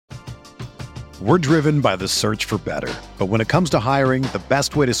We're driven by the search for better. But when it comes to hiring, the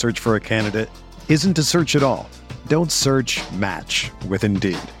best way to search for a candidate isn't to search at all. Don't search, match with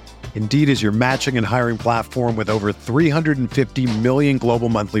Indeed. Indeed is your matching and hiring platform with over 350 million global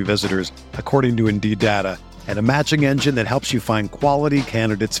monthly visitors, according to Indeed data, and a matching engine that helps you find quality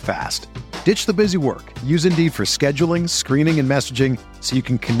candidates fast. Ditch the busy work. Use Indeed for scheduling, screening, and messaging so you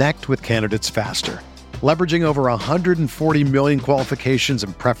can connect with candidates faster. Leveraging over 140 million qualifications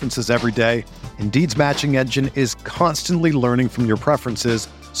and preferences every day, Indeed's matching engine is constantly learning from your preferences,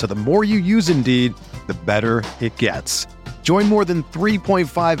 so the more you use Indeed, the better it gets. Join more than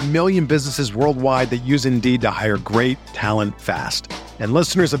 3.5 million businesses worldwide that use Indeed to hire great talent fast. And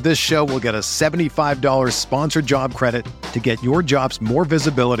listeners of this show will get a $75 sponsored job credit to get your jobs more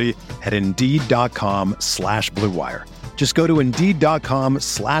visibility at Indeed.com/Blue Wire. Just go to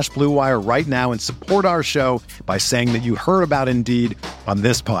Indeed.com/Blue Wire right now and support our show by saying that you heard about Indeed on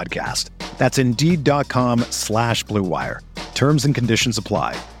this podcast. That's Indeed.com/Blue Wire. Terms and conditions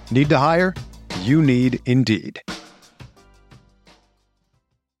apply. Need to hire? You need Indeed.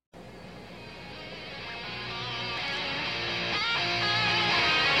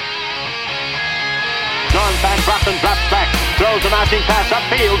 Van Brassen drops back, throws a mounting pass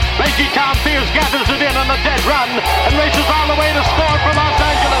upfield. Reggie Tom Fears gathers it in on a dead run and races all the way to score for Los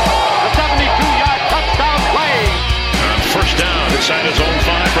Angeles. A 72-yard touchdown play. First down inside his own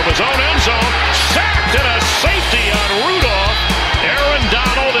 5 from his own end zone. Sacked and a safety on Rudolph. Aaron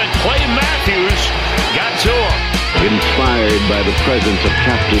Donald and Clay Matthews got to him. Inspired by the presence of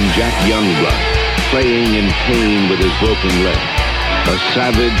Captain Jack Youngblood, playing in pain with his broken leg. A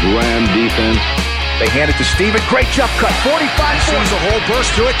savage Ram defense. They hand it to Steven. Great jump cut. 45. Sees a hole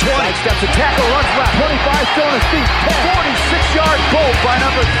burst through it. 20. Steps a tackle. Runs left. 25. Still on his feet. 10. 46-yard goal by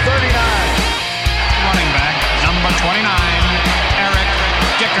number 39. Running back, number 29, Eric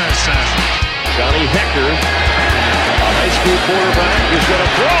Dickerson. Johnny Hecker, a high school quarterback, is going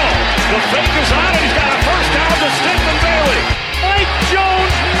to throw. The fake is on, and he's got a first down to Stephen Bailey. Mike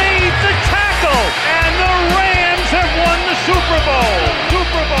Jones made the tackle, and the Rams have won the Super Bowl.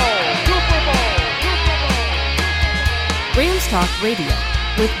 Super Bowl. Super Bowl. Rams Talk Radio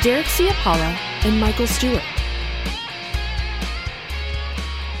with Derek Ciapala and Michael Stewart.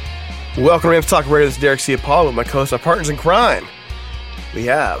 Welcome to Rams Talk Radio. This is Derek Ciapala with my co-host, our partners in crime. We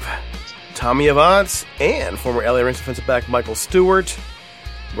have Tommy Avance and former LA Rams defensive back Michael Stewart.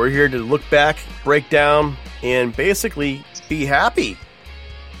 We're here to look back, break down, and basically be happy.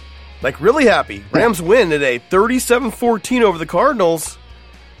 Like, really happy. Rams win today, 37-14 over the Cardinals.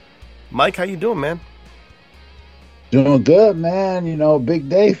 Mike, how you doing, man? Doing good, man. You know, big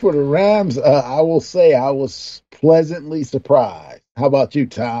day for the Rams. I will say I was pleasantly surprised. How about you,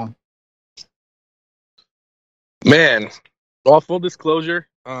 Tom? Man, all full disclosure,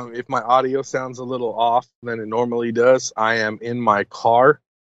 if my audio sounds a little off than it normally does, I am in my car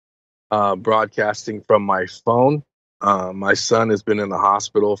broadcasting from my phone. My son has been in the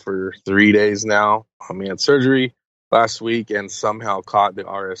hospital for 3 days now. He had surgery last week and somehow caught the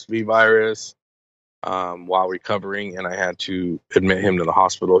RSV virus while recovering, and I had to admit him to the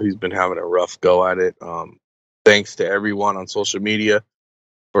hospital. He's been having a rough go at it. Thanks to everyone on social media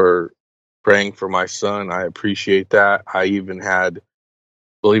for praying for my son. I appreciate that. I even had,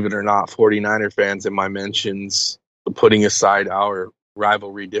 believe it or not, 49er fans in my mentions, putting aside our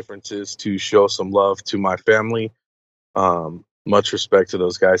rivalry differences to show some love to my family. Much respect to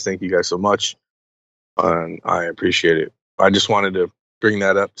those guys. Thank you guys so much. And I appreciate it. I just wanted to bring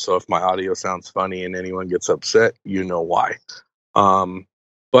that up, so if my audio sounds funny and anyone gets upset, you know why.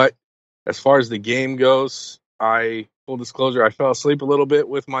 But as far as the game goes, full disclosure, I fell asleep a little bit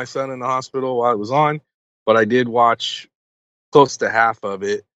with my son in the hospital while it was on, but I did watch close to half of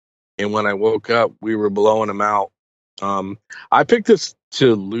it, and when I woke up, we were blowing them out. I picked us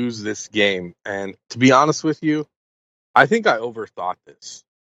to lose this game, and to be honest with you, I think I overthought this.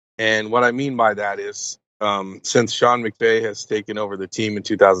 And what I mean by that is, since Sean McVay has taken over the team in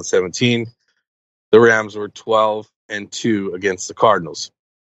 2017, the Rams were 12-2 against the Cardinals.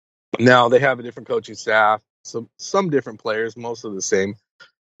 Now they have a different coaching staff, some different players, most of the same.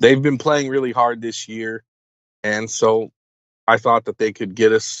 They've been playing really hard this year, and so I thought that they could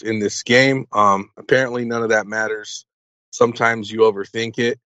get us in this game. Apparently, none of that matters. Sometimes you overthink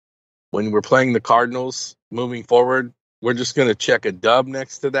it. When we're playing the Cardinals moving forward, we're just going to check a dub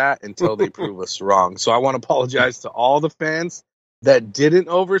next to that until they prove us wrong. So I want to apologize to all the fans that didn't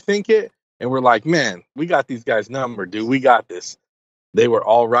overthink it and were like, man, we got these guys numbered, dude. We got this. They were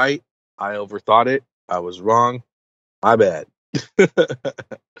all right. I overthought it. I was wrong. My bad.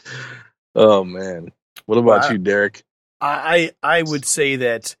 Oh, man. What about you, Derek? I would say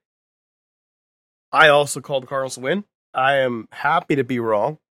that I also called the Cardinals to win. I am happy to be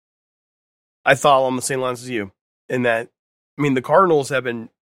wrong. I thought along the same lines as you, in that, I mean, the Cardinals have been,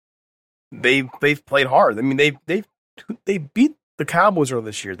 they've played hard. I mean, they beat the Cowboys earlier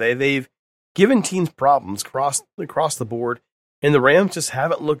this year. They've given teams problems across the board, and the Rams just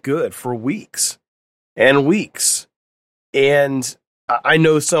haven't looked good for weeks and weeks. And I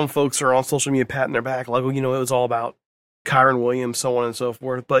know some folks are on social media patting their back, like, well, it was all about Kyron Williams, so on and so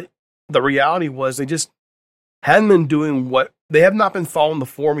forth. But the reality was they just hadn't been doing they have not been following the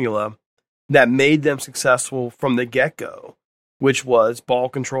formula that made them successful from the get-go, which was ball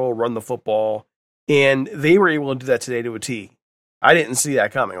control, run the football, and they were able to do that today to a T. I didn't see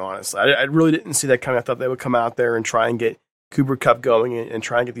that coming, honestly. I really didn't see that coming. I thought they would come out there and try and get Cooper Kupp going and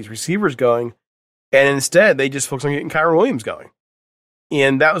try and get these receivers going, and instead they just focused on getting Kyron Williams going.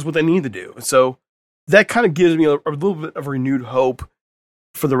 And that was what they needed to do. So that kind of gives me a little bit of renewed hope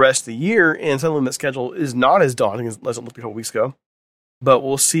for the rest of the year, and suddenly the schedule is not as daunting as it looked a couple weeks ago. But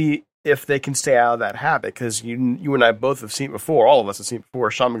we'll see if they can stay out of that habit, because you and I both have seen it before. All of us have seen it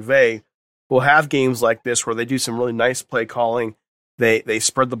before. Sean McVay will have games like this where they do some really nice play calling. They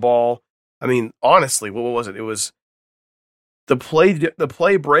spread the ball. I mean, honestly, what was it? It was the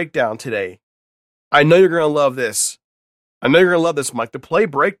play breakdown today. I know you're going to love this. Mike. The play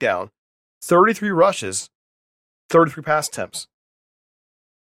breakdown, 33 rushes, 33 pass attempts.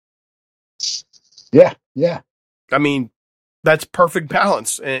 Yeah. I mean, that's perfect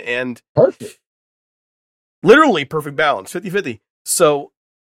balance. And perfect. Literally perfect balance, 50-50. So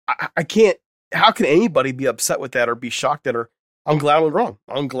I can't, how can anybody be upset with that or be shocked at her? I'm glad I was wrong.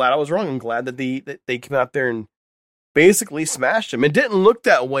 I'm glad that they came out there and basically smashed him. It didn't look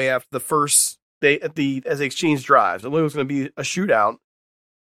that way after the first day as they exchanged drives. It looked like it was going to be a shootout,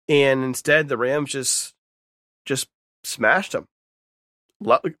 and instead the Rams just smashed him.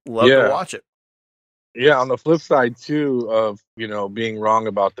 Love to watch it. Yeah, on the flip side too of being wrong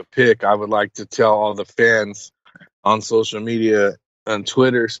about the pick, I would like to tell all the fans on social media, on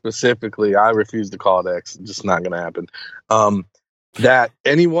Twitter specifically, I refuse to call it X. It's just not going to happen. That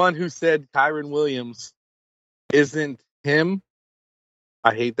anyone who said Kyron Williams isn't him,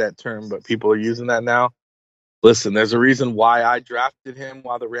 I hate that term, but people are using that now. Listen, there's a reason why I drafted him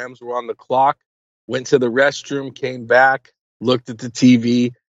while the Rams were on the clock, went to the restroom, came back, looked at the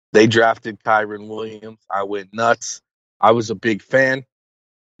TV. They drafted Kyron Williams. I went nuts. I was a big fan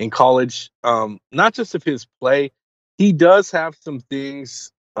in college, not just of his play. He does have some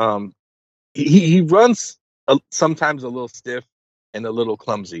things. He runs sometimes a little stiff and a little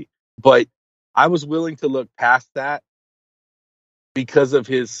clumsy, but I was willing to look past that because of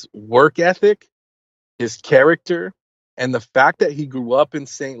his work ethic, his character, and the fact that he grew up in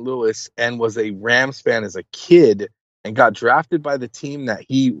St. Louis and was a Rams fan as a kid and got drafted by the team that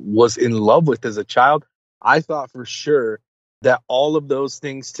he was in love with as a child. I thought for sure that all of those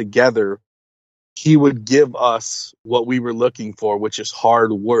things together, he would give us what we were looking for, which is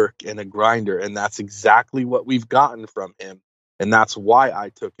hard work and a grinder. And that's exactly what we've gotten from him. And that's why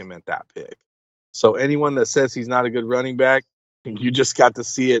I took him at that pick. So anyone that says he's not a good running back, you just got to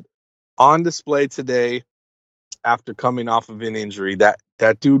see it on display today after coming off of an injury.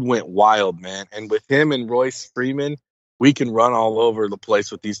 That dude went wild, man. And with him and Royce Freeman, we can run all over the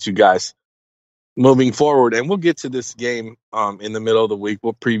place with these two guys moving forward. And we'll get to this game in the middle of the week.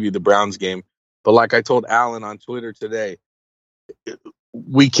 We'll preview the Browns game. But like I told Alan on Twitter today,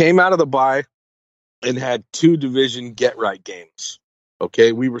 we came out of the bye and had 2 division get-right games.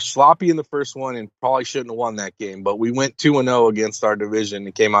 Okay, we were sloppy in the first one and probably shouldn't have won that game, but we went 2-0 against our division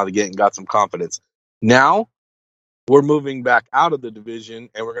and came out of the gate and got some confidence. Now, we're moving back out of the division,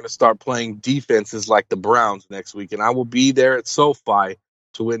 and we're going to start playing defenses like the Browns next week, and I will be there at SoFi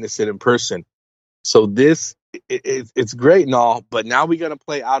to witness it in person. So this, it's great and all, but now we got to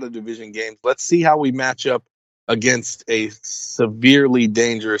play out of division games. Let's see how we match up against a severely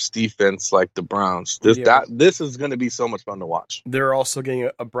dangerous defense like the Browns. This is going to be so much fun to watch. They're also getting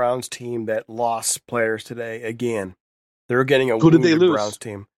a Browns team that lost players today again. They're getting a Who did they lose? Browns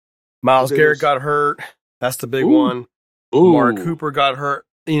team. Myles Garrett got hurt. That's the big one. Amari Cooper got hurt.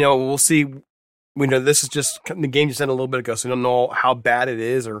 We'll see. We know this is just the game just ended a little bit ago, so we don't know how bad it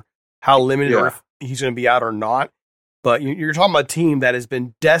is or how limited or if he's going to be out or not. But you're talking about a team that has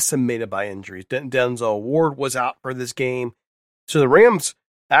been decimated by injuries. Denzel Ward was out for this game. So the Rams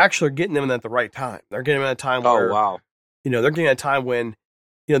actually are getting them at the right time. They're getting them at a time where, they're getting at a time when,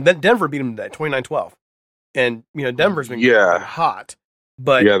 Denver beat them today, 29-12. And, Denver's been hot.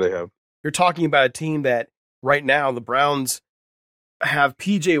 But they have. You're talking about a team that right now the Browns have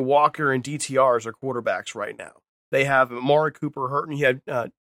P.J. Walker and DTR as their quarterbacks right now. They have Amari Cooper hurt, and you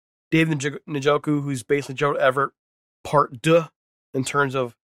had David Njoku, who's basically Gerald Everett part 2 in terms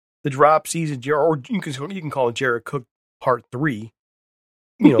of the drop season, or you can call it Jared Cook part 3,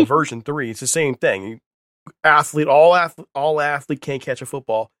 version 3. It's the same thing. All athlete can't catch a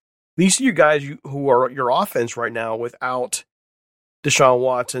football. These are you guys who are your offense right now without Deshaun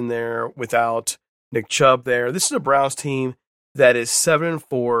Watson there, without Nick Chubb there. This is a Browns team that is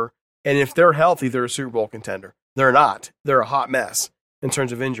 7-4, and if they're healthy, they're a Super Bowl contender. They're not. They're a hot mess in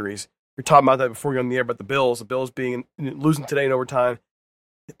terms of injuries. We were talking about that before we got on the air about the Bills. The Bills losing today in overtime.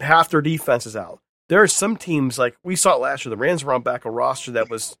 Half their defense is out. There are some teams, like we saw it last year, the Rams were on back a roster that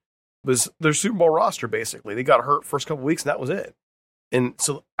was their Super Bowl roster, basically. They got hurt first couple weeks, and that was it. And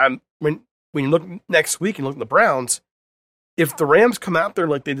so when you look next week and look at the Browns, if the Rams come out there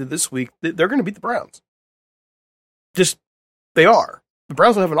like they did this week, they're going to beat the Browns. They are. The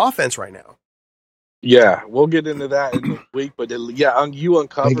Browns don't have an offense right now. Yeah, we'll get into that in the week. But you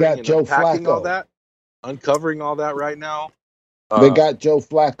uncovering and unpacking all that, right now. They got Joe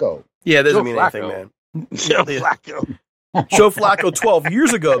Flacco. Yeah, it doesn't mean anything, man. Joe Flacco. Joe Flacco 12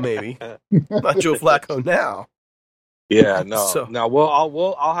 years ago, maybe. Not Joe Flacco now. Yeah, no.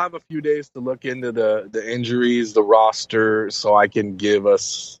 I'll have a few days to look into the injuries, the roster, so I can give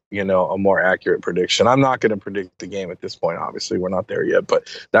us, a more accurate prediction. I'm not going to predict the game at this point. Obviously, we're not there yet, but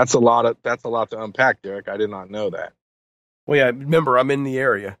that's a lot to unpack, Derek. I did not know that. Well, yeah. Remember, I'm in the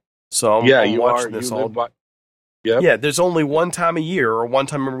area, so I'm watching this all. Yeah, there's only one time a year, or one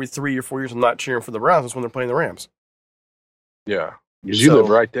time every 3 or 4 years, I'm not cheering for the Browns. That's when they're playing the Rams. Yeah, because you live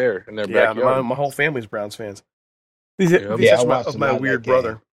right there in their backyard. Yeah, my whole family's Browns fans. Of my weird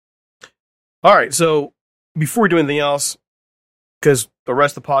brother. All right, so before we do anything else, because the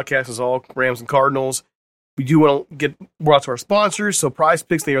rest of the podcast is all Rams and Cardinals, we do want to get more out to our sponsors. So Prize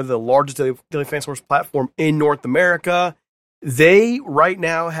Picks, they are the largest daily fan sports platform in North America. They right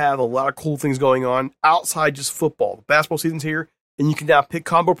now have a lot of cool things going on outside just football. The basketball season's here, and you can now pick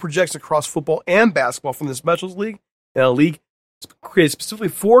combo projections across football and basketball from the Specials League, and a league created specifically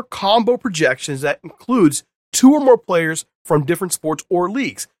for combo projections that includes 2 or more players from different sports or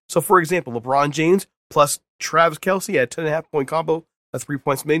leagues. So, for example, LeBron James plus Travis Kelce at 10.5 point combo, that's 3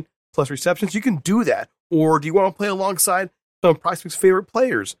 points made plus receptions. You can do that. Or do you want to play alongside some of Prize Picks' favorite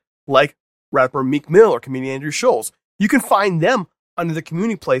players, like rapper Meek Mill or comedian Andrew Schultz? You can find them under the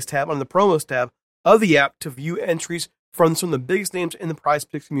Community Plays tab, under the Promos tab of the app to view entries from some of the biggest names in the Prize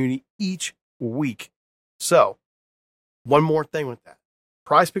Picks community each week. So, one more thing with that.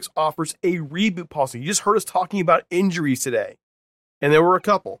 Prize Picks offers a reboot policy. You just heard us talking about injuries today, and there were a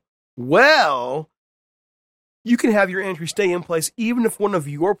couple. Well, you can have your entry stay in place even if one of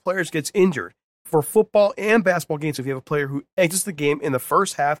your players gets injured. For football and basketball games, if you have a player who exits the game in the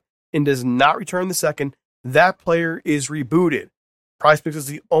first half and does not return in the second, that player is rebooted. Prize Picks is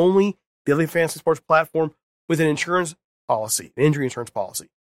the only daily fantasy sports platform with an insurance policy, an injury insurance policy.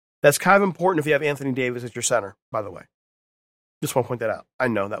 That's kind of important if you have Anthony Davis as your center, by the way. Just want to point that out. I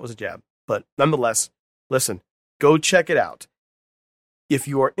know that was a jab, but nonetheless, listen, go check it out. If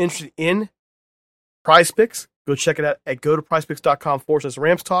you are interested in Prize Picks, go check it out at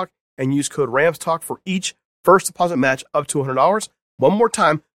go-to-prizepicks.com/Rams Talk and use code Rams Talk for each first deposit match up to $100. One more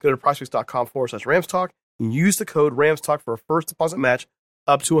time, go to prizepicks.com/Rams Talk and use the code Rams Talk for a first deposit match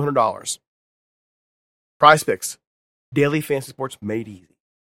up to $100. Prize Picks, daily fantasy sports made easy.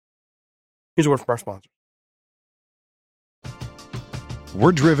 Here's a word from our sponsor.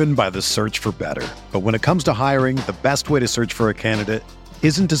 We're driven by the search for better. But when it comes to hiring, the best way to search for a candidate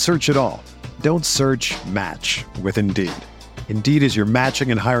isn't to search at all. Don't search, match with Indeed. Indeed is your matching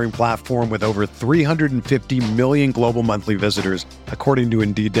and hiring platform with over 350 million global monthly visitors, according to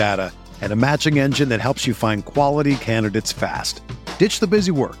Indeed data, and a matching engine that helps you find quality candidates fast. Ditch the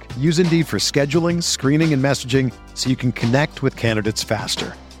busy work. Use Indeed for scheduling, screening, and messaging so you can connect with candidates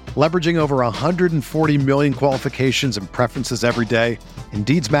faster. Leveraging over 140 million qualifications and preferences every day,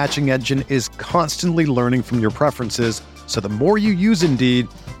 Indeed's matching engine is constantly learning from your preferences, so the more you use Indeed,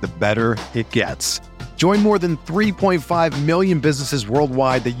 the better it gets. Join more than 3.5 million businesses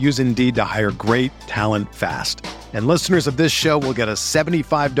worldwide that use Indeed to hire great talent fast. And listeners of this show will get a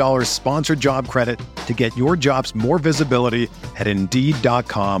 $75 sponsored job credit to get your jobs more visibility at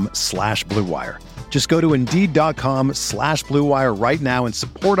Indeed.com/Blue Wire. Just go to Indeed.com/Blue Wire right now and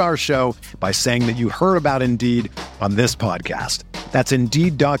support our show by saying that you heard about Indeed on this podcast. That's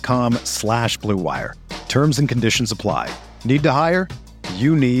Indeed.com/Blue Wire. Terms and conditions apply. Need to hire?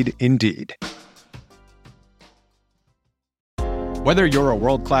 You need Indeed. Whether you're a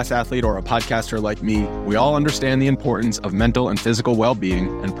world-class athlete or a podcaster like me, we all understand the importance of mental and physical well-being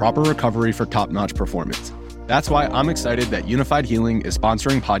and proper recovery for top-notch performance. That's why I'm excited that Unified Healing is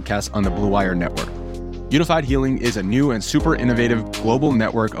sponsoring podcasts on the Blue Wire Network. Unified Healing is a new and super innovative global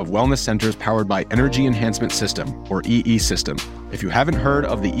network of wellness centers powered by Energy Enhancement System, or EE System. If you haven't heard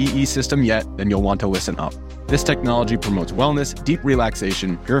of the EE System yet, then you'll want to listen up. This technology promotes wellness, deep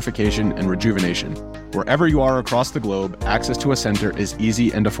relaxation, purification, and rejuvenation. Wherever you are across the globe, access to a center is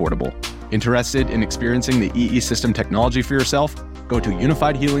easy and affordable. Interested in experiencing the EE System technology for yourself? Go to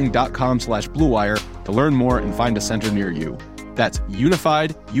unifiedhealing.com/bluewire to learn more and find a center near you. That's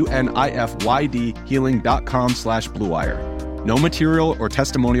unified, UNIFYD, healing.com/bluewire. No material or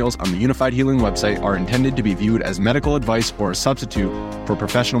testimonials on the Unified Healing website are intended to be viewed as medical advice or a substitute for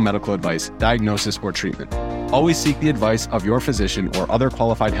professional medical advice, diagnosis, or treatment. Always seek the advice of your physician or other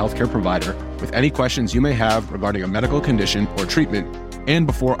qualified healthcare provider with any questions you may have regarding a medical condition or treatment and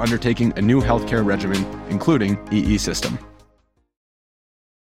before undertaking a new healthcare regimen, including EE System.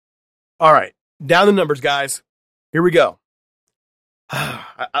 All right, down the numbers, guys. Here we go.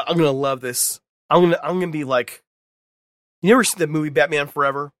 I'm gonna love this. I'm gonna be like, you ever see the movie Batman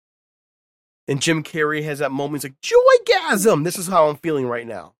Forever? And Jim Carrey has that moment. He's like, joygasm. This is how I'm feeling right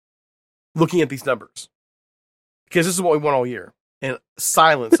now, looking at these numbers, because this is what we want all year. And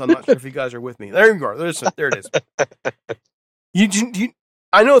silence. I'm not sure if you guys are with me. There you are. There it is.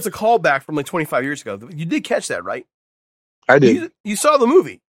 I know it's a callback from like 25 years ago. You did catch that, right? I did. You saw the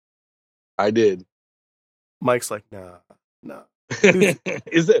movie. I did. Mike's like, nah.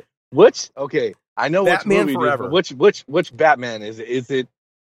 Is it which? Okay, I know Batman which movie. Forever. Which Batman is it? Is it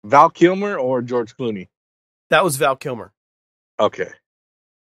Val Kilmer or George Clooney? That was Val Kilmer. Okay,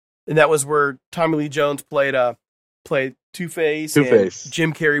 and that was where Tommy Lee Jones played Two-Face. And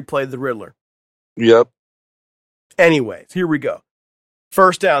Jim Carrey played the Riddler. Yep. Anyways, here we go.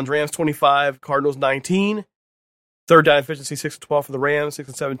 First downs: Rams 25, Cardinals 19. Third down efficiency, 6 of 12 for the Rams, 6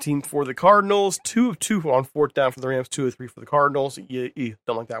 of 17 for the Cardinals, 2 of 2 on fourth down for the Rams, 2 of 3 for the Cardinals.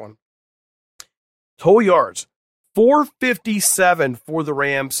 Don't like that one. Total yards, 457 for the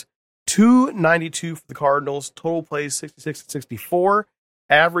Rams, 292 for the Cardinals. Total plays, 66 to 64.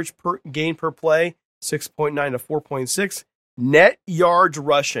 Average gain per play, 6.9 to 4.6. Net yards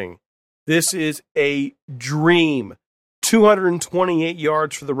rushing. This is a dream. 228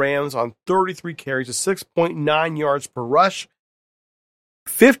 yards for the Rams on 33 carries to 6.9 yards per rush.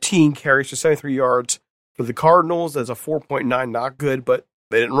 15 carries to 73 yards for the Cardinals. That's a 4.9, not good, but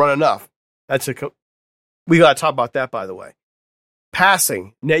they didn't run enough. We got to talk about that, by the way.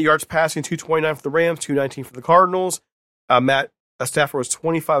 Passing, net yards passing, 229 for the Rams, 219 for the Cardinals. Matt Stafford was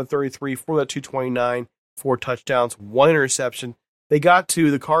 25 of 33 for that 229, 4 touchdowns, 1 interception. They got to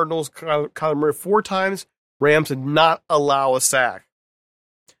the Cardinals, Kyler Murray 4 times. Rams did not allow a sack.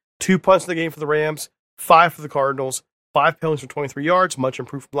 2 punts in the game for the Rams, 5 for the Cardinals, 5 penalties for 23 yards, much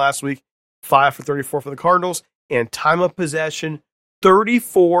improved from last week, 5 for 34 for the Cardinals, and time of possession,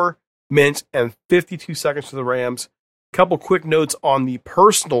 34 minutes and 52 seconds for the Rams. Couple quick notes on the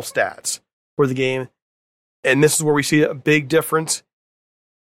personal stats for the game, and this is where we see a big difference.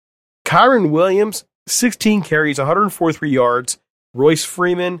 Kyron Williams, 16 carries, 143 yards. Royce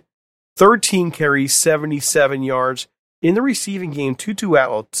Freeman, 13 carries, 77 yards. In the receiving game, Tutu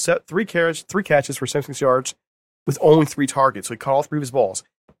Atwell, 3 catches for 76 yards with only 3 targets. So he caught all 3 of his balls.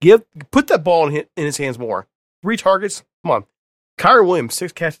 Put that ball in his hands more. 3 targets, come on. Kyron Williams,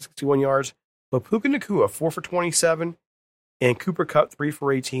 6 catches, 61 yards. But Puka Nacua, 4 for 27. And Cooper Kupp, 3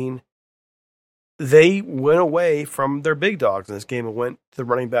 for 18. They went away from their big dogs in this game and went to the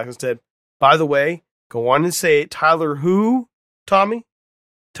running back instead. By the way, go on and say it. Tyler who, Tommy?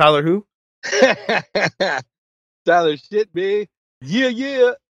 Tyler who? Tyler shit, man.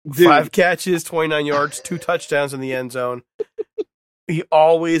 Yeah. Dude. 5 catches, 29 yards, 2 touchdowns in the end zone. He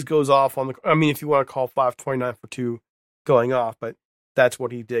always goes off on if you want to call 5.29 for 2 going off, but that's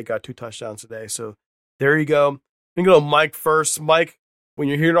what he did. Got 2 touchdowns today. So there you go. I'm going to go Mike first. Mike, when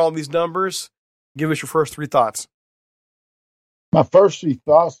you're hearing all these numbers, give us your first 3 thoughts. My first 3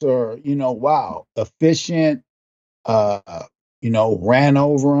 thoughts are, wow, efficient, ran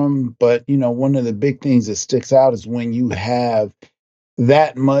over them. But, one of the big things that sticks out is when you have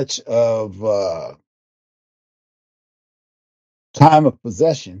that much of time of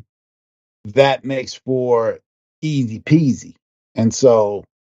possession, that makes for easy peasy. And so,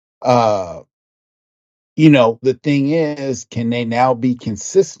 the thing is, can they now be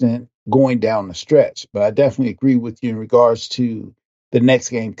consistent going down the stretch? But I definitely agree with you in regards to the next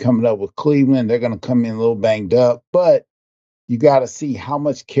game coming up with Cleveland. They're going to come in a little banged up, but you got to see how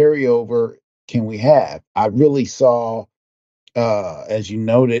much carryover can we have. I really saw, as you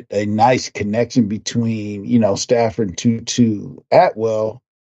noted, a nice connection between, Stafford and Tutu Atwell.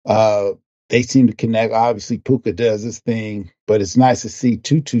 they seem to connect. Obviously, Puka does his thing, but it's nice to see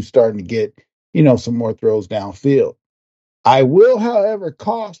Tutu starting to get, some more throws downfield. I will, however,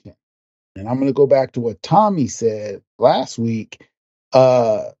 caution, and I'm going to go back to what Tommy said last week.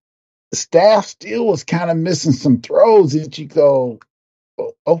 Staff still was kind of missing some throws that you go,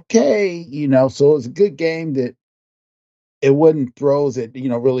 okay, so it's a good game that it wasn't throws that,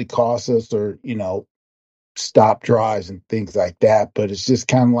 really cost us or, stop drives and things like that. But it's just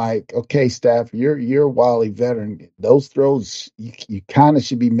kind of like, okay, Staff, you're a wily veteran. Those throws you kind of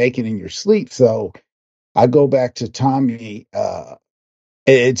should be making in your sleep. So I go back to Tommy.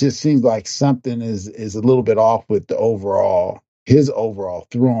 It just seems like something is a little bit off with his overall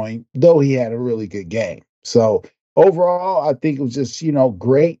throwing, though he had a really good game. So overall, I think it was just,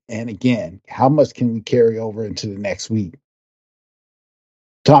 great. And again, how much can we carry over into the next week?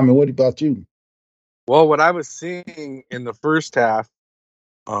 Tommy, what about you? Well, what I was seeing in the first half,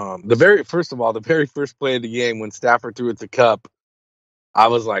 the very first play of the game when Stafford threw it to Cup, I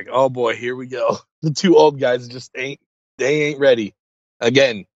was like, oh boy, here we go. The two old guys just ain't ready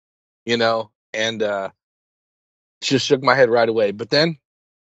again, and just shook my head right away. But then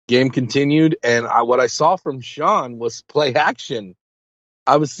game continued, and what I saw from Sean was play action.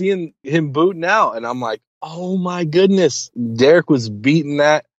 I was seeing him booting out, and I'm like, oh my goodness, Derek was beating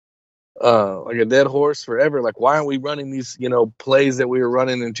that like a dead horse forever. Like, why aren't we running these, plays that we were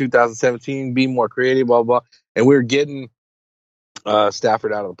running in 2017, be more creative, blah, blah. And we were getting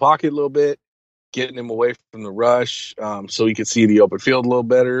Stafford out of the pocket a little bit, getting him away from the rush so he could see the open field a little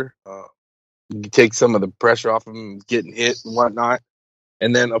better. You take some of the pressure off him, getting hit and whatnot.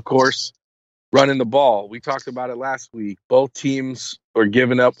 And then, of course, running the ball. We talked about it last week. Both teams are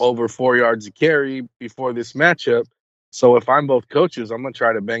giving up over 4 yards a carry before this matchup. So if I'm both coaches, I'm going to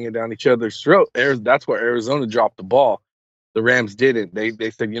try to bang it down each other's throat. That's where Arizona dropped the ball. The Rams didn't. They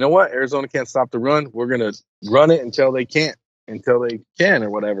said, you know what? Arizona can't stop the run. We're going to run it until they can or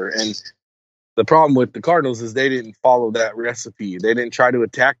whatever. And the problem with the Cardinals is they didn't follow that recipe. They didn't try to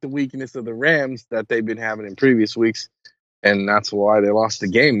attack the weakness of the Rams that they've been having in previous weeks. And that's why they lost the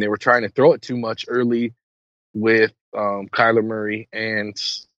game. They were trying to throw it too much early with Kyler Murray, and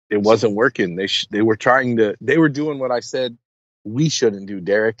it wasn't working. They were doing what I said we shouldn't do,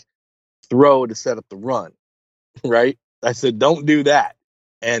 Derek. Throw to set up the run, right? I said, don't do that.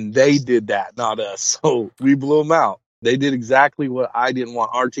 And they did that, not us. So we blew them out. They did exactly what I didn't want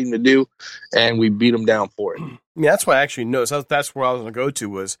our team to do, and we beat them down for it. Yeah, that's what I actually noticed. That's where I was going to go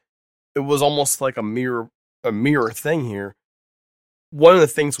to. It was almost like a mirror thing here. One of the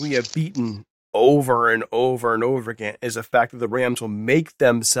things we have beaten over and over and over again is the fact that the Rams will make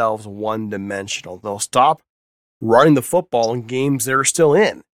themselves one-dimensional. They'll stop running the football in games they're still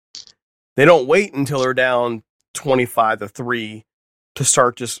in. They don't wait until they're down 25-3 to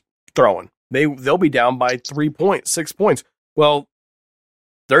start just throwing. They'll be down by 3 points, 6 points. Well,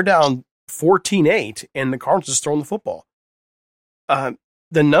 they're down 14-8, and the Cardinals just throwing the football. The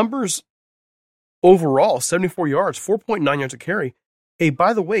numbers overall, 74 yards, 4.9 yards a carry. Hey,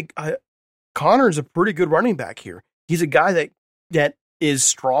 by the way, Connor's a pretty good running back here. He's a guy that is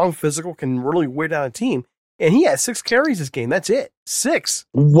strong, physical, can really wear down a team. And he had 6 carries this game. That's it. 6.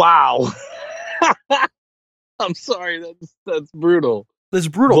 Wow. I'm sorry. That's brutal. That's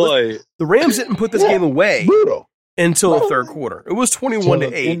brutal. Boy. The Rams didn't put this game away until the third quarter. It was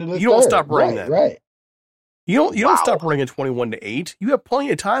 21-8. You don't stop running that. Right. You don't stop running at 21-8. You have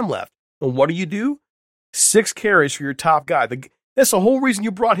plenty of time left. And what do? 6 carries for your top guy. That's the whole reason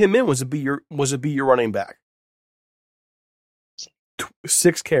you brought him in was to be your running back.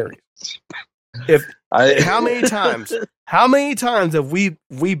 6 carries. How many times have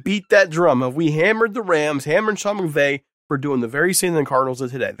we beat that drum? Have we hammered the Rams, hammered Sean McVay for doing the very same thing the Cardinals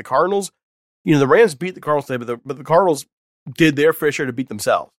did today? The Cardinals, the Rams beat the Cardinals today, but the Cardinals did their fair share to beat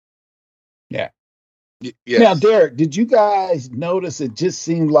themselves. Yeah. Yes. Now, Derek, did you guys notice it just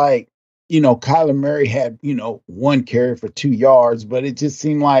seemed like, Kyler Murray had, 1 carry for 2 yards, but it just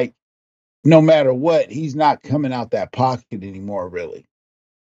seemed like no matter what, he's not coming out that pocket anymore, really.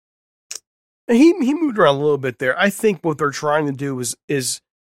 He moved around a little bit there. I think what they're trying to do is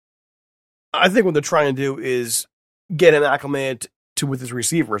get him acclimated to with his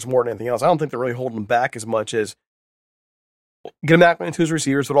receivers more than anything else. I don't think they're really holding him back as much as get him acclimated to his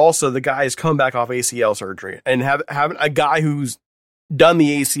receivers, but also the guy has come back off ACL surgery and having a guy who's done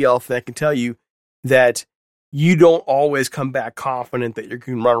the ACL thing can tell you that you don't always come back confident that you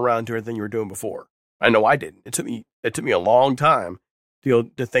can run around and do everything you were doing before. I know I didn't. It took me a long time to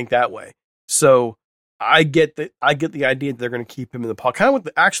think that way. So I get the idea that they're going to keep him in the pocket. Kind of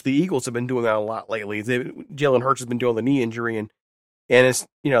what the Eagles have been doing that a lot lately. Jalen Hurts has been doing the knee injury, And it's,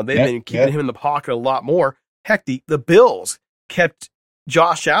 they've been keeping him in the pocket a lot more. Heck, the Bills kept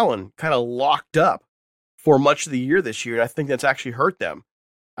Josh Allen kind of locked up for much of the year this year, and I think that's actually hurt them.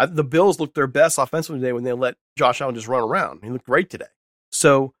 The Bills looked their best offensively today when they let Josh Allen just run around. He looked great today.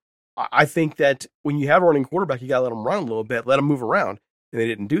 So I think that when you have a running quarterback, you got to let him run a little bit, let him move around, and they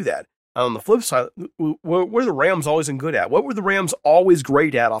didn't do that. On the flip side, what are the Rams always good at? What were the Rams always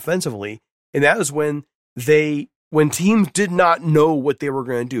great at offensively? And that was when teams did not know what they were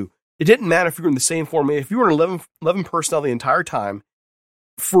going to do. It didn't matter if you were in the same formation. If you were in 11 personnel the entire time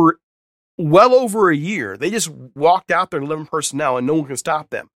for well over a year, they just walked out there in 11 personnel and no one could stop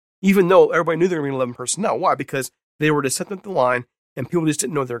them, even though everybody knew they were going to be 11 personnel. Why? Because they were just setting up the line and people just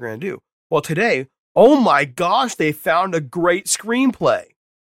didn't know what they were going to do. Well, today, oh my gosh, they found a great screenplay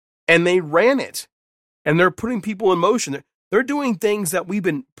and they ran it and they're putting people in motion. They're doing things that we've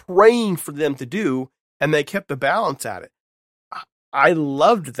been praying for them to do, and they kept the balance at it. I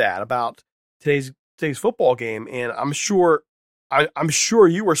loved that about today's football game, and I'm sure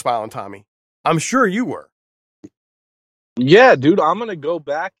you were smiling, Tommy. I'm sure you were. Yeah, dude, I'm gonna go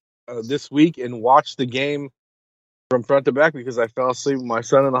back this week and watch the game from front to back because I fell asleep with my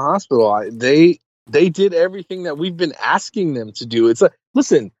son in the hospital. They did everything that we've been asking them to do.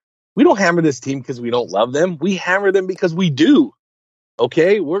 Listen, we don't hammer this team because we don't love them. We hammer them because we do.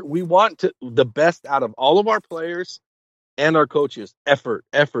 Okay, we want the best out of all of our players and our coaches. Effort.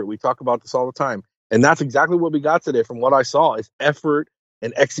 We talk about this all the time. And that's exactly what we got today from what I saw is effort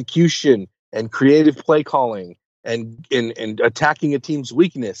and execution and creative play calling and attacking a team's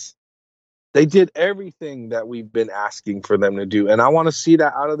weakness. They did everything that we've been asking for them to do. And I want to see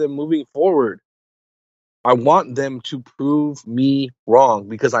that out of them moving forward. I want them to prove me wrong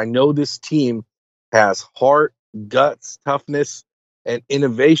because I know this team has heart, guts, toughness, and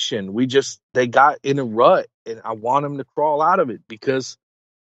innovation. They got in a rut, and I want them to crawl out of it because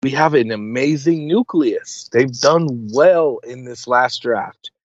we have an amazing nucleus. They've done well in this last draft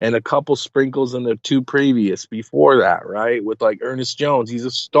and a couple sprinkles in the two previous before that, right? With like Ernest Jones, he's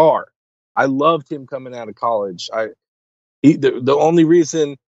a star. I loved him coming out of college. The only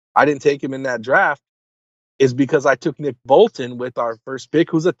reason I didn't take him in that draft is because I took Nick Bolton with our first pick,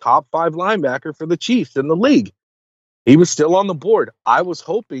 who's a top 5 linebacker for the Chiefs in the league. He was still on the board. I was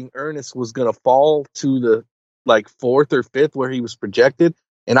hoping Ernest was going to fall to the 4th or 5th where he was projected,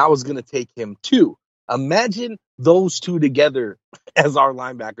 and I was going to take him too. Imagine those two together as our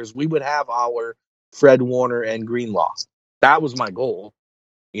linebackers. We would have our Fred Warner and Greenlaw. That was my goal.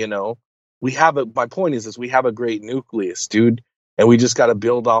 My point is we have a great nucleus, dude, and we just got to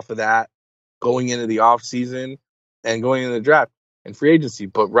build off of that going into the offseason and going into the draft and free agency.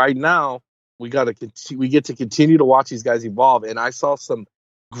 But right now, we get to continue to watch these guys evolve. And I saw some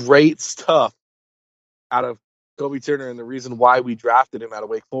great stuff out of Kobe Turner and the reason why we drafted him out of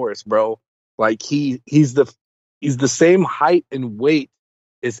Wake Forest, bro. Like he's the same height and weight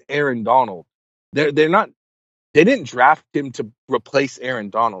as Aaron Donald. They didn't draft him to replace Aaron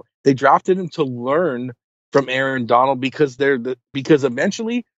Donald. They drafted him to learn from Aaron Donald because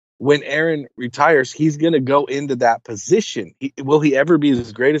eventually when Aaron retires, he's going to go into that position. Will he ever be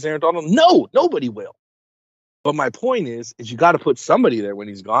as great as Aaron Donald? No, nobody will. But my point is you got to put somebody there when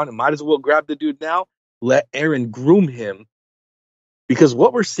he's gone. And might as well grab the dude now, let Aaron groom him. Because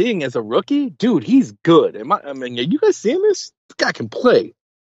what we're seeing as a rookie, dude, he's good. Are you guys seeing this? This guy can play.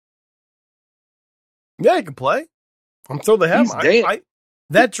 Yeah, he can play. I'm thrilled to have him.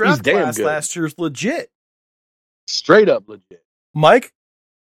 That draft class last year is legit. Straight up legit. Mike?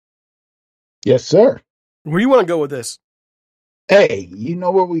 Yes, sir. Where do you want to go with this? Hey, you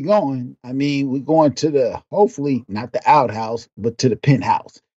know where we're going. I mean, we're going to hopefully not the outhouse, but to the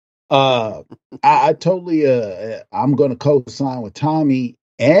penthouse. I totally, I'm going to co-sign with Tommy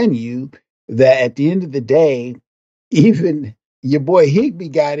and you that at the end of the day, even your boy Higbee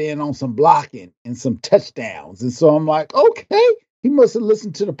got in on some blocking and some touchdowns. And so I'm like, okay, he must have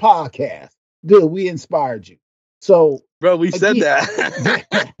listened to the podcast. Good, we inspired you. So, bro, we said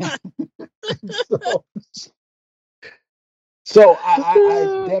that. So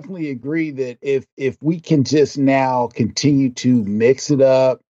I definitely agree that if we can just now continue to mix it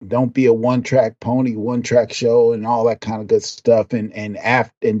up, don't be a one-track pony, one-track show, and all that kind of good stuff,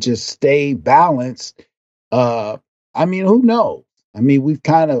 and just stay balanced. I mean, who knows? I mean, we've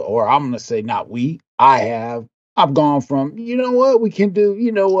kind of, or I'm going to say not we, I've gone from, you know what, we can do,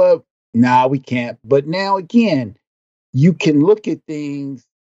 you know what, nah, we can't. But now again, you can look at things,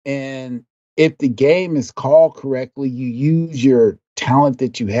 and if the game is called correctly, you use your talent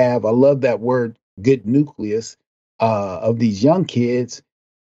that you have. I love that word, good nucleus, of these young kids,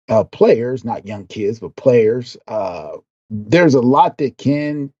 players, not young kids, but players, there's a lot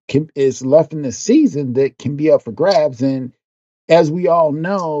that is left in the season that can be up for grabs. And as we all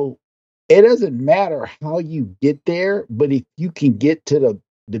know, it doesn't matter how you get there, but if you can get to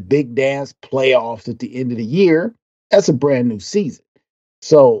the big dance playoffs at the end of the year, that's a brand new season.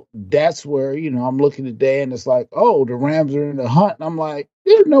 So that's where, I'm looking today and it's like, oh, the Rams are in the hunt. And I'm like,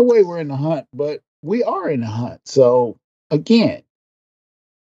 there's no way we're in the hunt, but we are in the hunt. So again,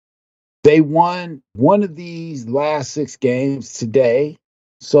 they won one of these last 6 games today.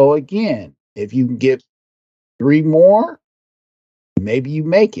 So again, if you can get 3 more, maybe you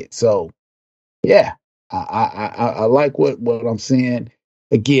make it. So yeah, I like what I'm saying.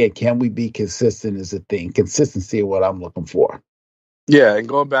 Again, can we be consistent is a thing. Consistency is what I'm looking for. Yeah, and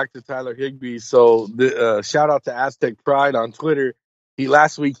going back to Tyler Higbee, so the shout out to Aztec Pride on Twitter.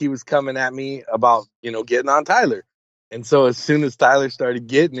 Last week he was coming at me about getting on Tyler, and so as soon as Tyler started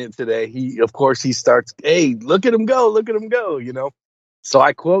getting it today, he starts, hey, look at him go. So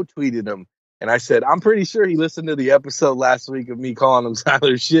I quote tweeted him and I said, I'm pretty sure he listened to the episode last week of me calling him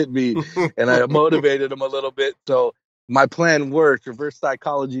Tyler Shitby, and I motivated him a little bit. So my plan worked. Reverse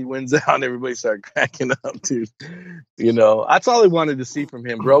psychology wins out, and everybody started cracking up, dude. That's all I wanted to see from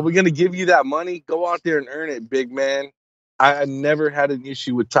him, bro. We're going to give you that money. Go out there and earn it, big man. I never had an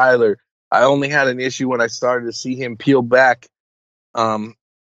issue with Tyler. I only had an issue when I started to see him peel back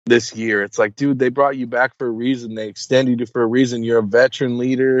this year. It's like, dude, they brought you back for a reason. They extended you for a reason. You're a veteran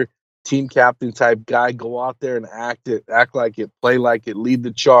leader, team captain type guy. Go out there and act like it, play like it, lead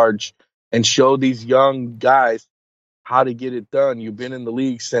the charge, and show these young guys how to get it done. You've been in the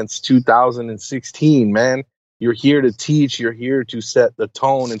league since 2016, man. You're here to teach. You're here to set the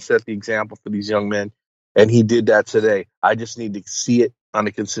tone and set the example for these young men. And he did that today. I just need to see it on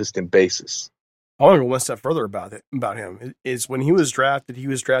a consistent basis. I want to go one step further about him. Is when he was drafted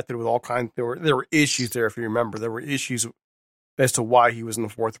with all kinds. There were issues there, if you remember. There were issues as to why he was in the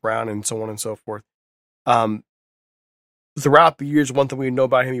 4th round and so on and so forth. Throughout the years, one thing we know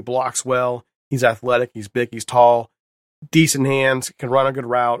about him: he blocks well. He's athletic. He's big. He's tall. Decent hands. Can run a good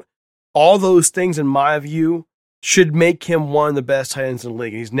route. All those things, in my view, should make him one of the best tight ends in the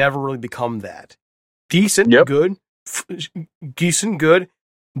league. He's never really become that. Decent, good,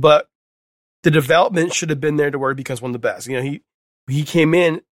 but the development should have been there to where he becomes one of the best. He came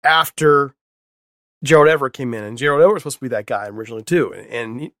in after Gerald Everett came in, and Gerald Everett was supposed to be that guy originally too.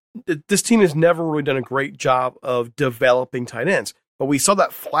 And this team has never really done a great job of developing tight ends. But we saw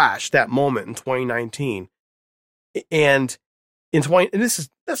that flash, that moment in 2019, and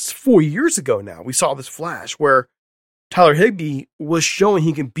that's 4 years ago now. We saw this flash where Tyler Higbee was showing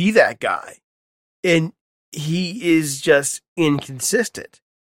he can be that guy, and he is just inconsistent.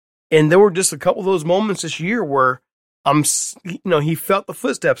 And there were just a couple of those moments this year where he felt the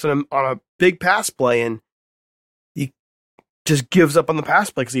footsteps on a big pass play, and he just gives up on the pass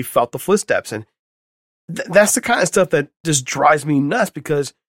play because he felt the footsteps. And that's the kind of stuff that just drives me nuts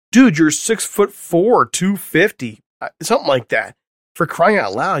because, dude, you're 6'4", 250, something like that. For crying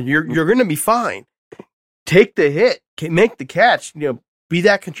out loud, you're going to be fine. Take the hit, make the catch. Be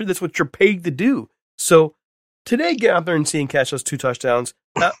that contributor. That's what you're paid to do. So today, get out there and see him catch those 2 touchdowns.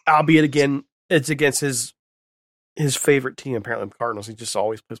 Albeit again, it's against his favorite team, apparently the Cardinals. He just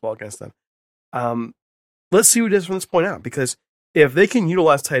always plays well against them. Let's see what he does from this point out, because if they can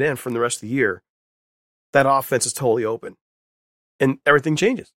utilize tight end from the rest of the year, that offense is totally open, and everything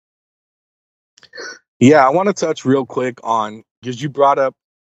changes. Yeah, I want to touch real quick on, because you brought up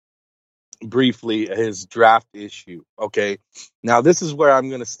briefly his draft issue. Okay, now this is where I'm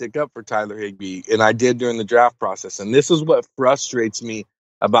going to stick up for Tyler Higbee, and I did during the draft process. And this is what frustrates me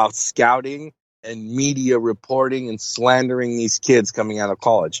about scouting and media reporting and slandering these kids coming out of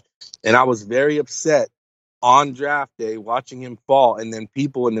college. And I was very upset on draft day watching him fall, and then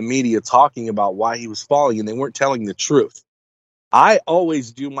people in the media talking about why he was falling, and they weren't telling the truth. I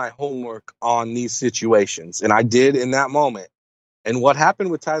always do my homework on these situations, and I did in that moment. And what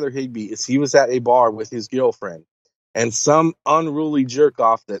happened with Tyler Higbee is he was at a bar with his girlfriend, and some unruly jerk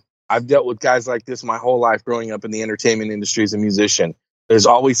off that I've dealt with guys like this my whole life growing up in the entertainment industry as a musician. There's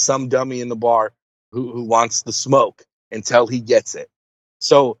always some dummy in the bar who wants the smoke until he gets it.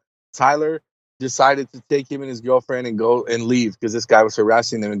 So Tyler decided to take him and his girlfriend and go and leave because this guy was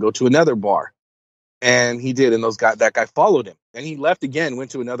harassing them and go to another bar. And he did. And that guy followed him, and he left again,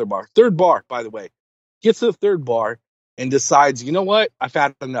 went to another bar, 3rd bar, by the way, gets to the 3rd bar and decides, you know what? I've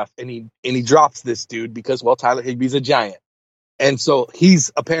had enough. And he drops this dude because, well, Tyler Higbee's a giant. And so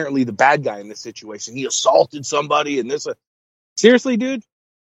he's apparently the bad guy in this situation. He assaulted somebody and this. Seriously, dude,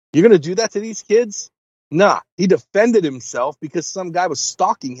 you're going to do that to these kids? Nah, he defended himself because some guy was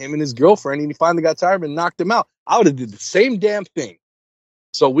stalking him and his girlfriend, and he finally got tired and knocked him out. I would have did the same damn thing.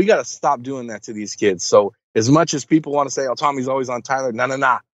 So we got to stop doing that to these kids. So as much as people want to say, oh, Tommy's always on Tyler,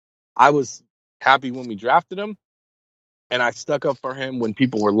 no. I was happy when we drafted him, and I stuck up for him when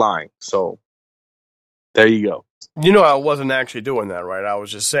people were lying. So there you go. You know I wasn't actually doing that, right? I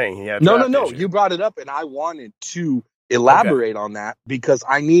was just saying he had draft No. issue. You brought it up, and I wanted to elaborate on that because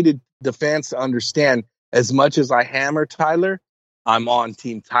I needed the fans to understand as much as I hammer Tyler, I'm on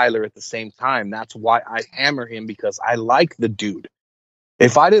Team Tyler at the same time. That's why I hammer him, because I like the dude.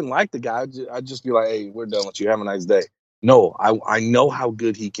 If I didn't like the guy, I'd just be like, hey, we're done with you. Have a nice day. No, I know how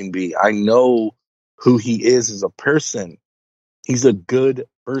good he can be. I know who he is as a person. He's a good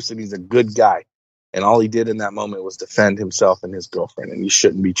person. He's a good guy. And all he did in that moment was defend himself and his girlfriend, and he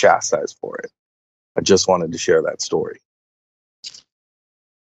shouldn't be chastised for it. I just wanted to share that story.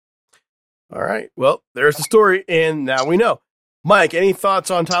 All right. Well, there's the story, and now we know. Mike, any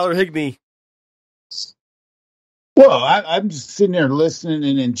thoughts on Tyler Higbee? Well, I'm just sitting there listening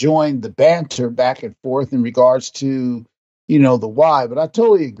and enjoying the banter back and forth in regards to, the why. But I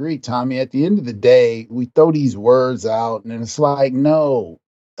totally agree, Tommy. At the end of the day, we throw these words out, and it's like, no,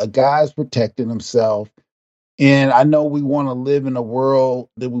 a guy's protecting himself. And I know we want to live in a world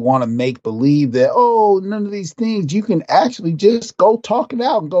that we want to make believe that, oh, none of these things. You can actually just go talk it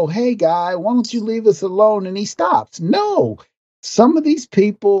out and go, hey, guy, why don't you leave us alone? And he stops. No, some of these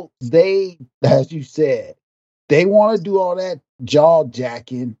people, they, as you said, they want to do all that jaw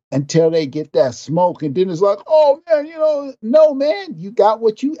jacking until they get that smoke. And then it's like, oh, man, no, man, you got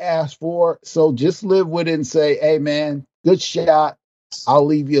what you asked for. So just live with it and say, hey, man, good shot. I'll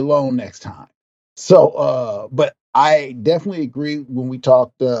leave you alone next time. So, but I definitely agree when we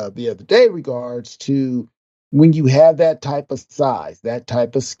talked the other day regards to when you have that type of size, that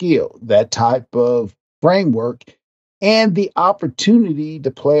type of skill, that type of framework, and the opportunity to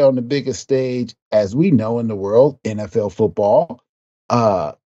play on the biggest stage, as we know in the world, NFL football.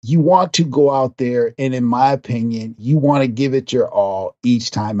 You want to go out there, and in my opinion, you want to give it your all each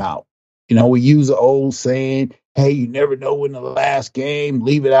time out. We use an old saying, hey, you never know when the last game,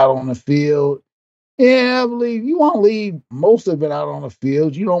 leave it out on the field. Yeah, I believe you want to leave most of it out on the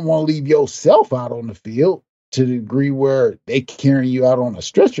field. You don't want to leave yourself out on the field to the degree where they carry you out on a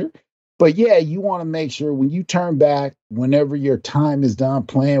stretcher. But yeah, you want to make sure when you turn back, whenever your time is done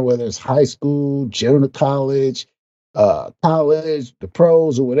playing, whether it's high school, junior college, college, the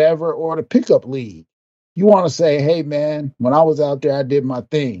pros or whatever, or the pickup league, you want to say, hey, man, when I was out there, I did my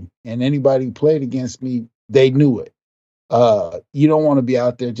thing. And anybody who played against me, they knew it. You don't want to be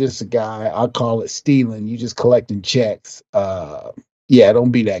out there just a guy. I call it stealing. You just collecting checks. Yeah,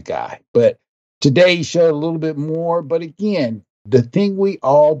 don't be that guy. But today he showed a little bit more. But again, the thing we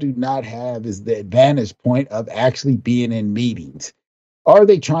all do not have is the advantage point of actually being in meetings. Are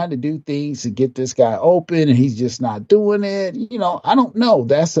they trying to do things to get this guy open and he's just not doing it? I don't know.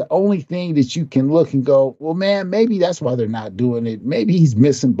 That's the only thing that you can look and go, well, man, maybe that's why they're not doing it. Maybe he's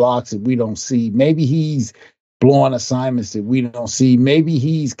missing blocks that we don't see. Maybe he's blowing assignments that we don't see. Maybe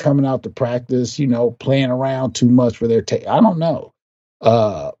he's coming out to practice, playing around too much for their take. I don't know.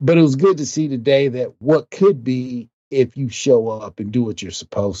 But it was good to see today that what could be if you show up and do what you're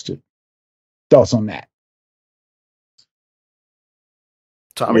supposed to. Thoughts on that?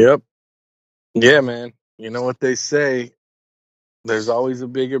 Tommy? Yep. Yeah, man. You know what they say? There's always a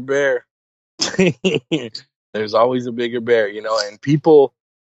bigger bear. There's always a bigger bear, and people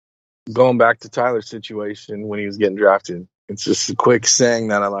going back to Tyler's situation when he was getting drafted. It's just a quick saying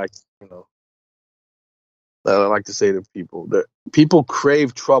that I like, that I like to say to people that people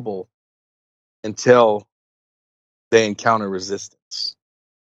crave trouble until they encounter resistance.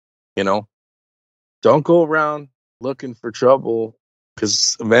 Don't go around looking for trouble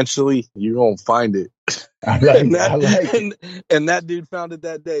because eventually you're going to find it. I like it. And that dude found it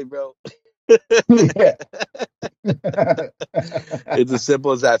that day, bro. It's as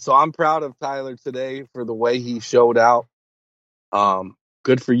simple as that. So I'm proud of Tyler today for the way he showed out.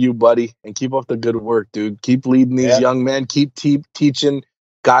 Good for you, buddy. And keep up the good work, dude. Keep leading these young men. Keep teaching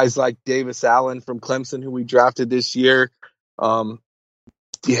guys like Davis Allen from Clemson, who we drafted this year.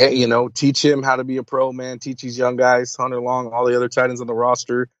 Teach him how to be a pro, man. Teach these young guys, Hunter Long, all the other tight ends on the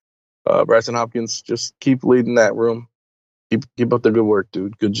roster, Bryson Hopkins. Just keep leading that room. Keep up the good work,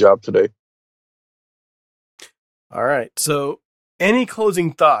 dude. Good job today. All right. So, any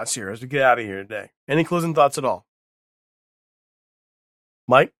closing thoughts here as we get out of here today? Any closing thoughts at all?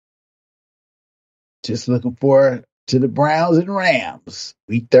 Mike? Just looking forward to the Browns and Rams,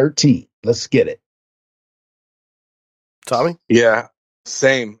 week 13. Let's get it. Tommy? Yeah,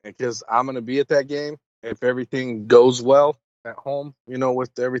 same. Because I'm going to be at that game if everything goes well. at home,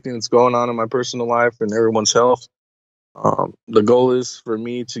 with everything that's going on in my personal life and everyone's health. The goal is for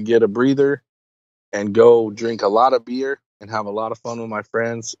me to get a breather and go drink a lot of beer and have a lot of fun with my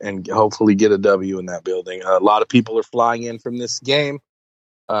friends and hopefully get a W in that building. A lot of people are flying in from this game.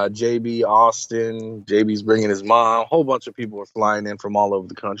 JB, Austin, JB's bringing his mom. A whole bunch of people are flying in from all over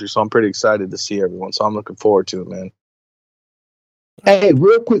the country. So I'm pretty excited to see everyone. So I'm looking forward to it, man. Hey,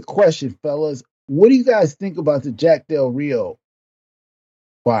 real quick question, fellas. What do you guys think about the Jack Del Rio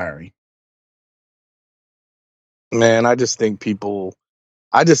firing? Man, I just think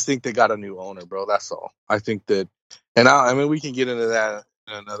they got a new owner, bro. That's all. I think that, and I mean, we can get into that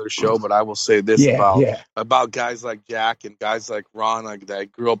in another show, but I will say this about guys like Jack and guys like Ron. Like that I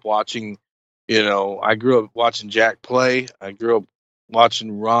grew up watching, I grew up watching Jack play. I grew up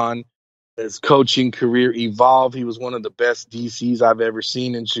watching Ron, his coaching career evolve. He was one of the best DCs I've ever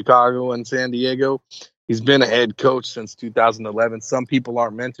seen in Chicago and San Diego. He's been a head coach since 2011. Some people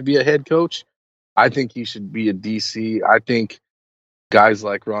aren't meant to be a head coach. I think he should be a DC. I think guys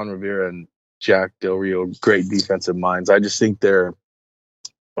like Ron Rivera and Jack Del Rio, great defensive minds. I just think they're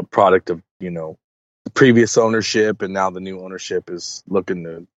a product of, the previous ownership, and now the new ownership is looking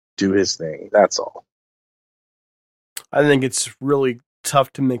to do his thing. That's all. I think it's really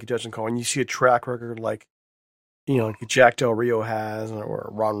tough to make a judgment call when you see a track record like Jack Del Rio has or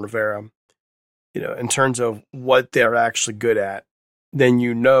Ron Rivera, in terms of what they're actually good at. Then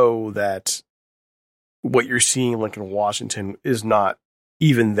that what you're seeing like in Washington is not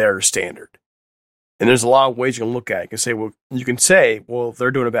even their standard. And there's a lot of ways you can look at it. You can say, well,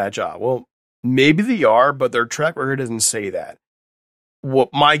 they're doing a bad job. Well, maybe they are, but their track record doesn't say that. What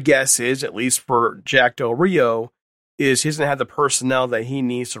my guess is, at least for Jack Del Rio, is he doesn't have the personnel that he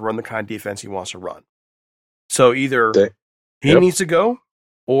needs to run the kind of defense he wants to run. So either he needs to go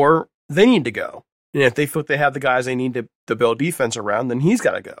or they need to go. And if they feel they have the guys they need to build defense around, then he's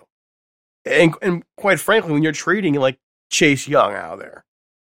got to go. And quite frankly, when you're trading like Chase Young out there,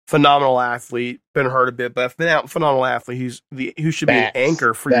 phenomenal athlete, been hurt a bit, but phenomenal athlete, who should be an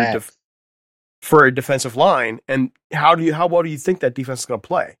anchor for your for a defensive line. And how well do you think that defense is going to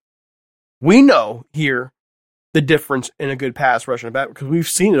play? We know here the difference in a good pass rush and a bad, because we've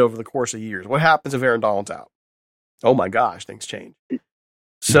seen it over the course of years. What happens if Aaron Donald's out? Oh my gosh, things change.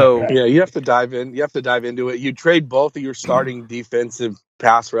 So yeah, you have to dive in. You have to dive into it. You trade both of your starting defensive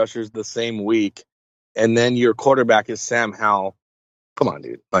pass rushers the same week, and then your quarterback is Sam Howell. Come on,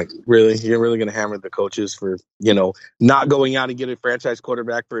 dude. Like, really? You're really going to hammer the coaches for, not going out and get a franchise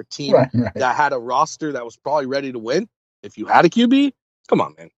quarterback for a team that had a roster that was probably ready to win? If you had a QB? Come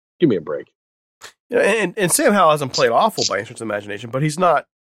on, man. Give me a break. And Sam Howell hasn't played awful by any stretch of imagination, but he's not,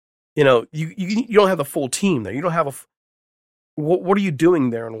 you don't have the full team there. You don't have what are you doing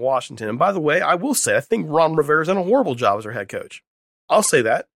there in Washington? And by the way, I will say, I think Ron Rivera's done a horrible job as their head coach. I'll say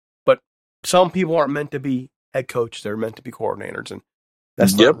that. But some people aren't meant to be head coaches. They're meant to be coordinators. And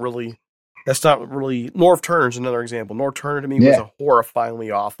that's not really, Norv Turner's another example. Norv Turner to me was a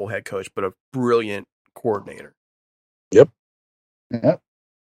horrifyingly awful head coach, but a brilliant coordinator. Yep.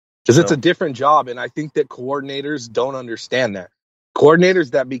 Because it's a different job. And I think that coordinators don't understand that.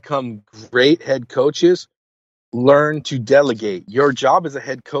 Coordinators that become great head coaches learn to delegate. Your job as a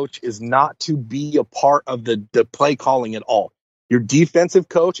head coach is not to be a part of the play calling at all. Your defensive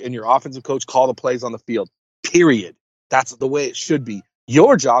coach and your offensive coach call the plays on the field, period. That's the way it should be.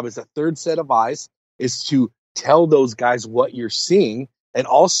 Your job as a third set of eyes is to tell those guys what you're seeing, and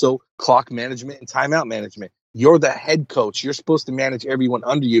also clock management and timeout management. You're the head coach. You're supposed to manage everyone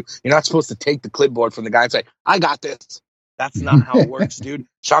under you. You're not supposed to take the clipboard from the guy and say, I got this. That's not how it works, dude.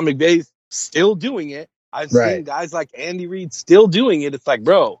 Sean McVay's still doing it. I've seen guys like Andy Reid still doing it. It's like,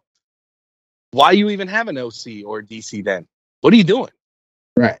 bro, why you even have an OC or DC then? What are you doing?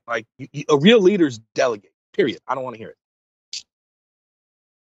 Right. Like, a real leader's delegate, period. I don't want to hear it.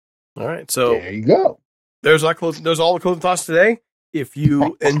 All right. So there you go. There's all the closing thoughts today. If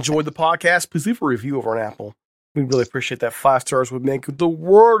you enjoyed the podcast, please leave a review over on Apple. We really appreciate that. 5 stars would make the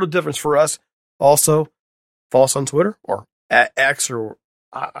world of difference for us. Also, follow us on Twitter or at X, or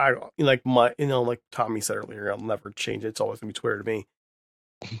like Tommy said earlier, I'll never change it. It's always gonna be Twitter to me.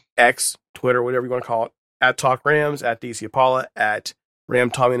 X, Twitter, whatever you want to call it. At Talk Rams, at DC Apollo, at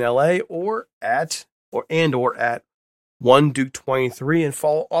Ram Tommy in LA, or at 1Duke23, and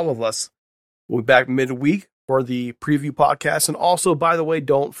follow all of us. We'll be back midweek for the preview podcast. And also, by the way,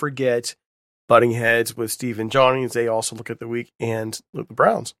 don't forget Butting Heads with Steve and Johnny, as they also look at the week and look at the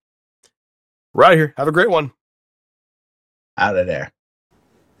Browns. Right here. Have a great one. Out of there.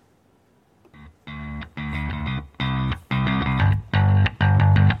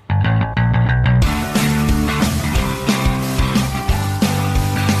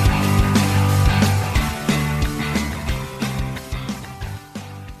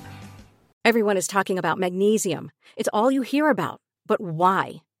 Everyone is talking about magnesium. It's all you hear about. But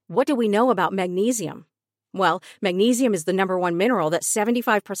why? What do we know about magnesium? Well, magnesium is the number one mineral that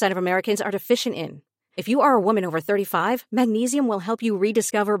 75% of Americans are deficient in. If you are a woman over 35, magnesium will help you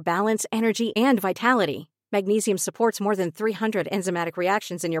rediscover balance, energy, and vitality. Magnesium supports more than 300 enzymatic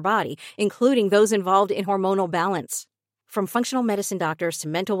reactions in your body, including those involved in hormonal balance. From functional medicine doctors to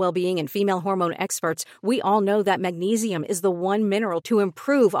mental well-being and female hormone experts, we all know that magnesium is the one mineral to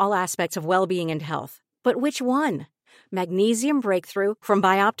improve all aspects of well-being and health. But which one? Magnesium Breakthrough from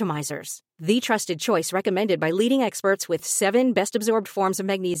Bioptimizers, the trusted choice recommended by leading experts with 7 best-absorbed forms of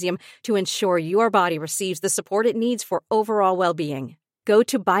magnesium to ensure your body receives the support it needs for overall well-being. Go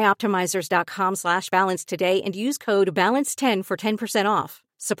to bioptimizers.com/balance today and use code BALANCE10 for 10% off.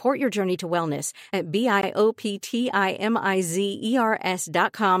 Support your journey to wellness at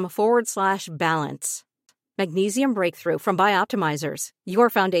bioptimizers.com/balance. Magnesium Breakthrough from Bioptimizers,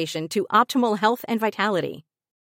 your foundation to optimal health and vitality.